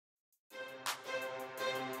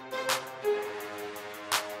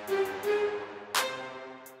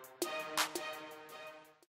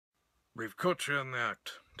caught you in the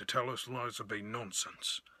act. To tell us lies would be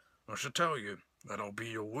nonsense. I should tell you that I'll be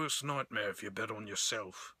your worst nightmare if you bet on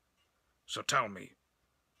yourself. So tell me,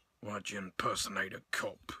 why'd you impersonate a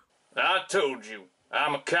cop? I told you,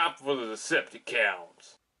 I'm a cop for the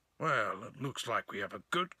Decepticons. Well, it looks like we have a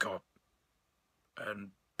good cop and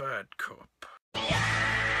bad cop.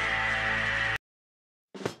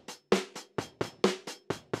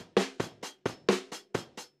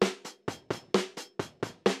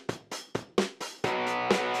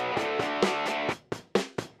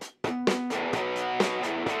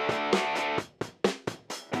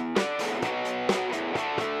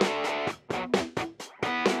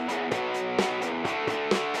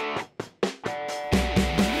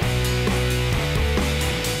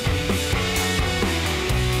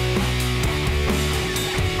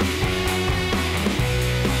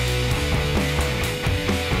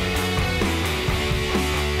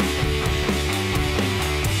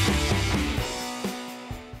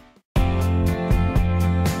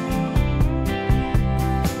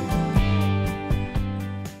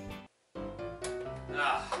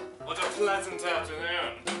 Pleasant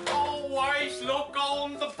afternoon. Always look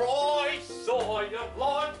on the bright side of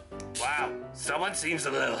life. Wow, someone seems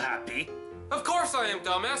a little happy. Of course I am,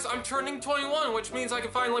 dumbass. I'm turning 21, which means I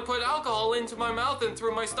can finally put alcohol into my mouth and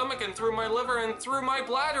through my stomach and through my liver and through my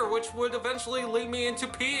bladder, which would eventually lead me into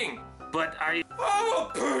peeing. But I'm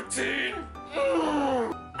a poutine!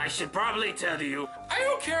 I should probably tell you. I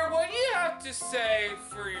don't care what you have to say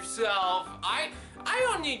for yourself. I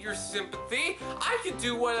don't need your sympathy. I can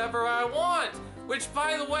do whatever I want. Which,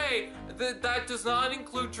 by the way, that does not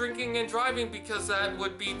include drinking and driving because that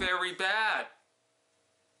would be very bad.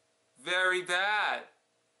 Very bad.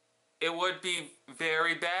 It would be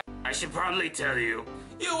very bad. I should probably tell you.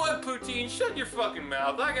 You know what, Poutine? Shut your fucking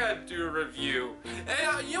mouth. I gotta do a review.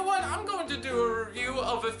 And you know what? I'm going to do a review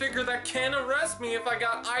of a figure that can arrest me if I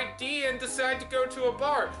got ID and decide to go to a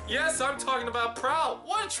bar. Yes, I'm talking about Prowl.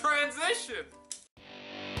 What a transition!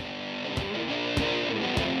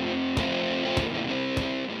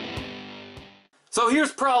 So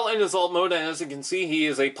here's Prowl in his alt mode, and as you can see, he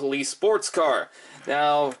is a police sports car.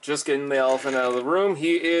 Now, just getting the elephant out of the room,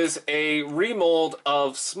 he is a remold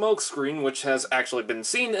of Smokescreen, which has actually been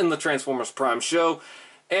seen in the Transformers Prime show.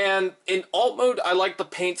 And in alt mode, I like the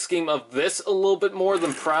paint scheme of this a little bit more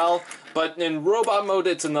than Prowl, but in robot mode,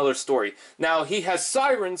 it's another story. Now, he has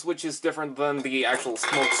sirens, which is different than the actual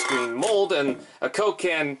Smokescreen mold, and a Coke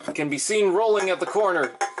can be seen rolling at the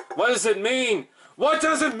corner. What does it mean? What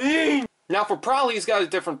does it mean? Now for Prowl, he's got a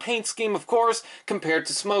different paint scheme, of course, compared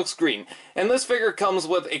to Smokescreen. And this figure comes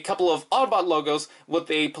with a couple of Autobot logos with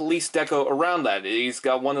a police deco around that. He's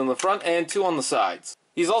got one in the front and two on the sides.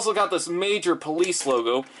 He's also got this major police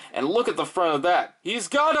logo, and look at the front of that. He's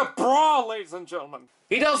got a bra, ladies and gentlemen!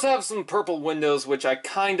 He does have some purple windows, which I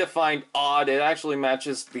kind of find odd. It actually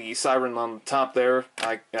matches the siren on the top there.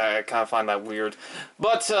 I kind of find that weird.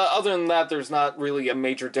 But other than that, there's not really a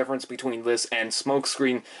major difference between this and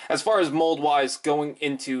Smokescreen as far as mold-wise going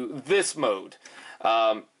into this mode.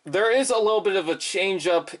 There is a little bit of a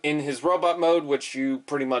change-up in his robot mode, which you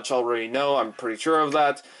pretty much already know. I'm pretty sure of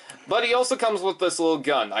that. But he also comes with this little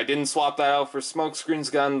gun. I didn't swap that out for Smokescreen's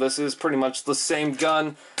gun. This is pretty much the same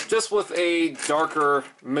gun, just with a darker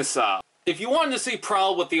missile. If you wanted to see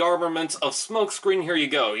Prowl with the armament of Smokescreen, here you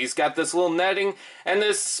go. He's got this little netting and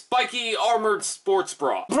this spiky armored sports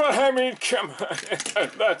bra. But I mean, come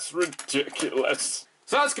on, that's ridiculous.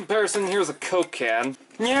 So as comparison, here's a Coke can.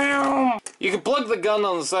 You can plug the gun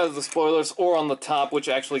on the side of the spoilers or on the top, which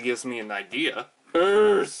actually gives me an idea.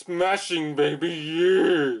 Smashing, baby,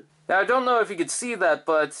 yeah. Now, I don't know if you could see that,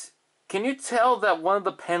 but can you tell that one of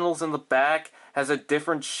the panels in the back has a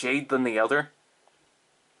different shade than the other?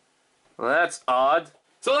 Well, that's odd.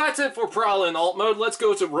 So that's it for Prowl in alt mode. Let's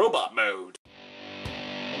go to robot mode.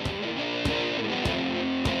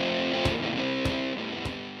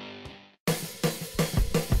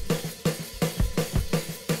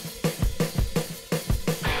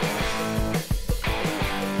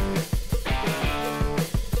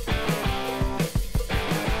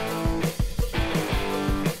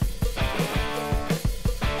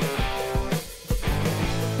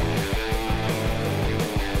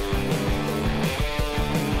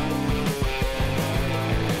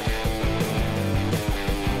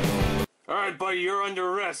 Alright, buddy, you're under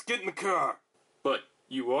arrest. Get in the car. But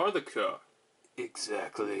you are the car.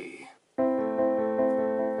 Exactly.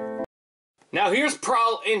 Now here's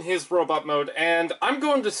Prowl in his robot mode, and I'm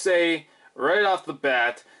going to say right off the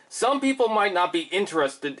bat, some people might not be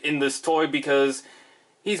interested in this toy because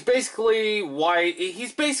He's basically white.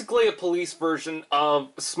 He's basically a police version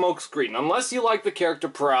of Smokescreen. Unless you like the character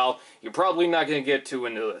Prowl, you're probably not going to get too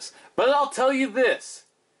into this. But I'll tell you this.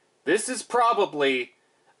 This is probably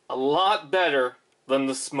a lot better than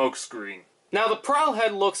the Smokescreen. Now, the Prowl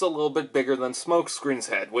head looks a little bit bigger than Smokescreen's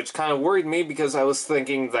head, which kind of worried me because I was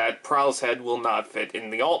thinking that Prowl's head will not fit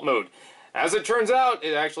in the alt mode. As it turns out,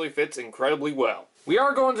 it actually fits incredibly well. We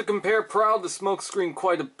are going to compare Prowl to Smokescreen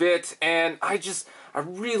quite a bit, and I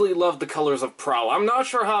really love the colors of Prowl. I'm not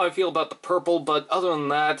sure how I feel about the purple, but other than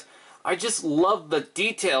that, I just love the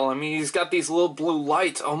detail. I mean, he's got these little blue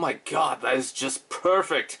lights. Oh my god, that is just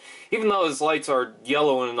perfect. Even though his lights are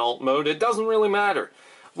yellow in alt mode, it doesn't really matter.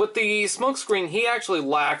 With the Smokescreen, he actually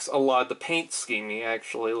lacks a lot of the paint scheme. He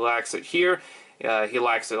actually lacks it here. He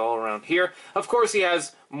lacks it all around here. Of course, he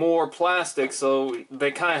has more plastic, so they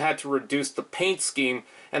kind of had to reduce the paint scheme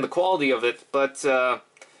and the quality of it. But,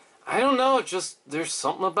 I don't know, just there's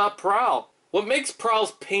something about Prowl. What makes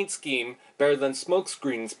Prowl's paint scheme better than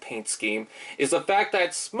Smokescreen's paint scheme is the fact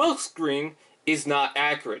that Smokescreen is not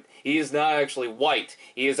accurate. He is not actually white.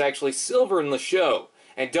 He is actually silver in the show.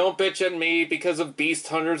 And don't bitch at me because of Beast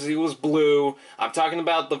Hunters he was blue. I'm talking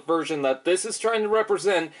about the version that this is trying to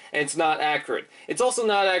represent, and it's not accurate. It's also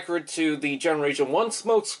not accurate to the Generation 1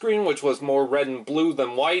 Smokescreen, which was more red and blue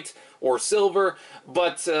than white or silver,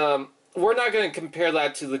 but we're not going to compare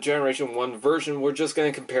that to the Generation 1 version, we're just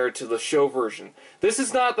going to compare it to the show version. This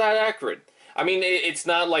is not that accurate. I mean, it's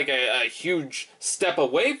not like a huge step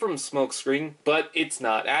away from Smokescreen, but it's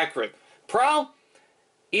not accurate. Prowl,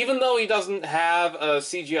 even though he doesn't have a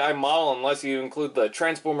CGI model unless you include the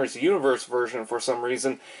Transformers Universe version for some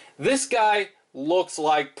reason, this guy looks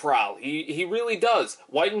like Prowl. He really does.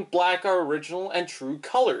 White and black are original and true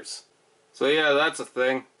colors. So yeah, that's a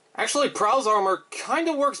thing. Actually, Prowl's armor kind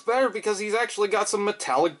of works better because he's actually got some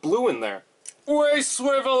metallic blue in there. Way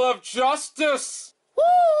swivel of justice!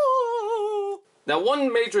 Woo! Now,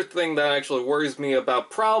 one major thing that actually worries me about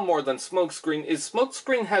Prowl more than Smokescreen is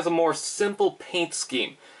Smokescreen has a more simple paint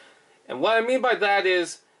scheme. And what I mean by that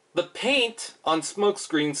is, the paint on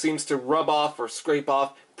Smokescreen seems to rub off or scrape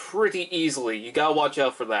off pretty easily. You gotta watch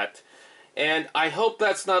out for that. And I hope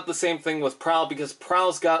that's not the same thing with Prowl, because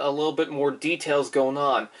Prowl's got a little bit more details going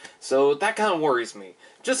on. So that kind of worries me.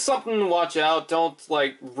 Just something to watch out. Don't,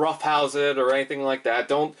 like, roughhouse it or anything like that.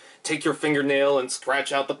 Don't take your fingernail and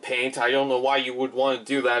scratch out the paint. I don't know why you would want to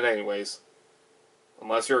do that anyways.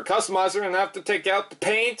 Unless you're a customizer and have to take out the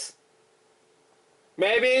paint.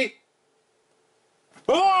 Maybe?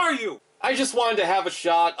 Who are you? I just wanted to have a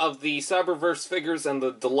shot of the Cyberverse figures and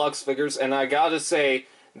the deluxe figures, and I gotta say,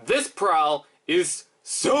 this Prowl is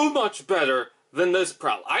so much better than this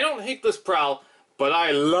Prowl. I don't hate this Prowl, but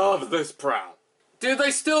I love this Prowl. Do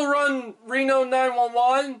they still run Reno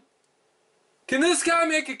 911? Can this guy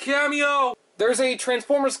make a cameo? There's a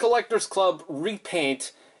Transformers Collectors Club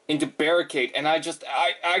repaint into Barricade, and I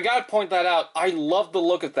gotta point that out. I love the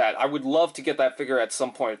look of that. I would love to get that figure at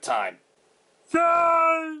some point in time.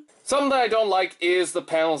 Something that I don't like is the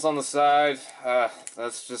panels on the side.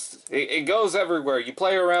 That's just... It goes everywhere. You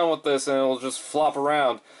play around with this and it'll just flop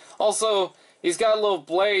around. Also, he's got little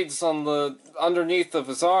blades on the underneath of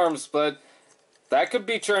his arms, but that could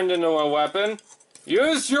be turned into a weapon.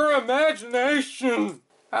 Use your imagination!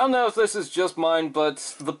 I don't know if this is just mine,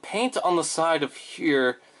 but the paint on the side of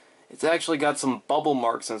here, it's actually got some bubble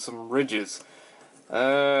marks and some ridges.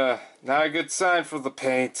 Not a good sign for the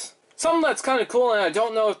paint. Something that's kind of cool, and I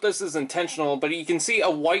don't know if this is intentional, but you can see a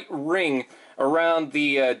white ring around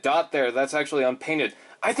the dot there that's actually unpainted.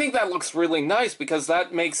 I think that looks really nice because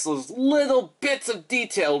that makes those little bits of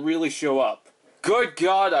detail really show up. Good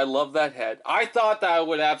God, I love that head. I thought that I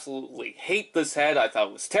would absolutely hate this head. I thought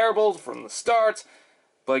it was terrible from the start,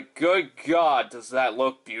 but good God, does that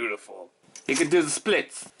look beautiful. You can do the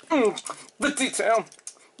splits. The detail.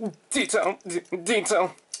 Detail.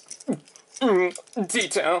 Detail.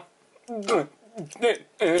 Detail.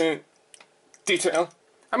 Detail.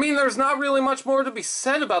 I mean, there's not really much more to be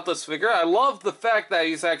said about this figure. I love the fact that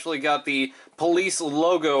he's actually got the police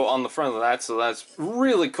logo on the front of that, so that's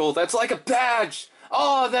really cool. That's like a badge!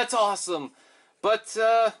 Oh, that's awesome! But,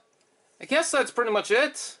 I guess that's pretty much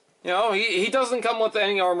it. You know, he doesn't come with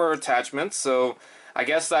any armor attachments, so I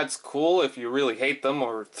guess that's cool if you really hate them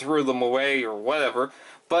or threw them away or whatever.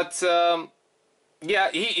 But,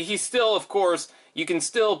 yeah, he still, of course... You can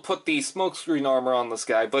still put the Smokescreen armor on this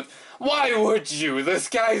guy, but why would you? This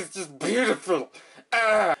guy is just beautiful.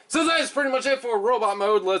 So that is pretty much it for Robot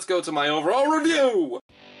Mode. Let's go to my overall review.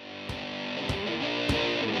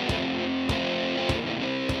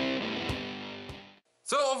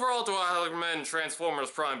 So overall, do I highly recommend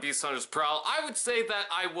Transformers Prime Beast Hunters Prowl? I would say that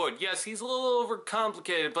I would. Yes, he's a little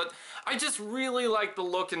overcomplicated, but I just really like the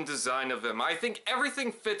look and design of him. I think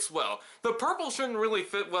everything fits well. The purple shouldn't really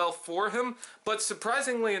fit well for him, but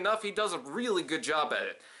surprisingly enough, he does a really good job at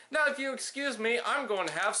it. Now, if you excuse me, I'm going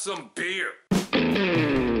to have some beer.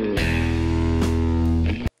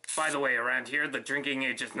 By the way, around here, the drinking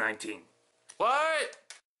age is 19. What?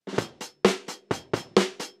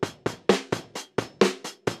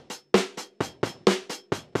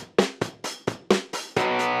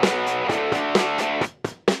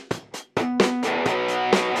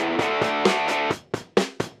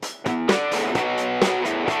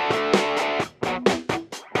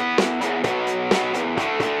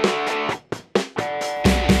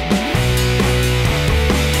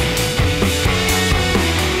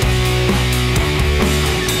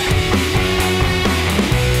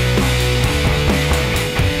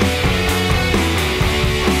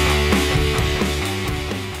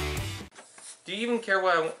 Do you even care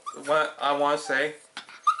what I want to say?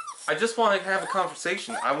 I just want to have a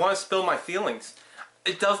conversation. I want to spill my feelings.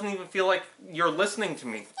 It doesn't even feel like you're listening to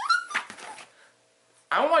me.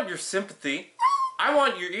 I want your sympathy. I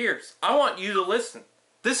want your ears. I want you to listen.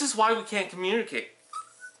 This is why we can't communicate.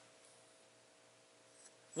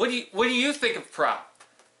 What do you think of Prowl?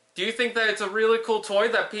 Do you think that it's a really cool toy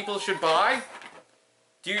that people should buy?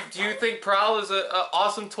 Do you think Prowl is an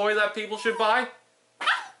awesome toy that people should buy?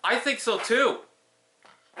 I think so too.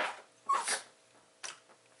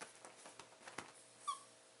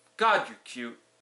 God, you're cute.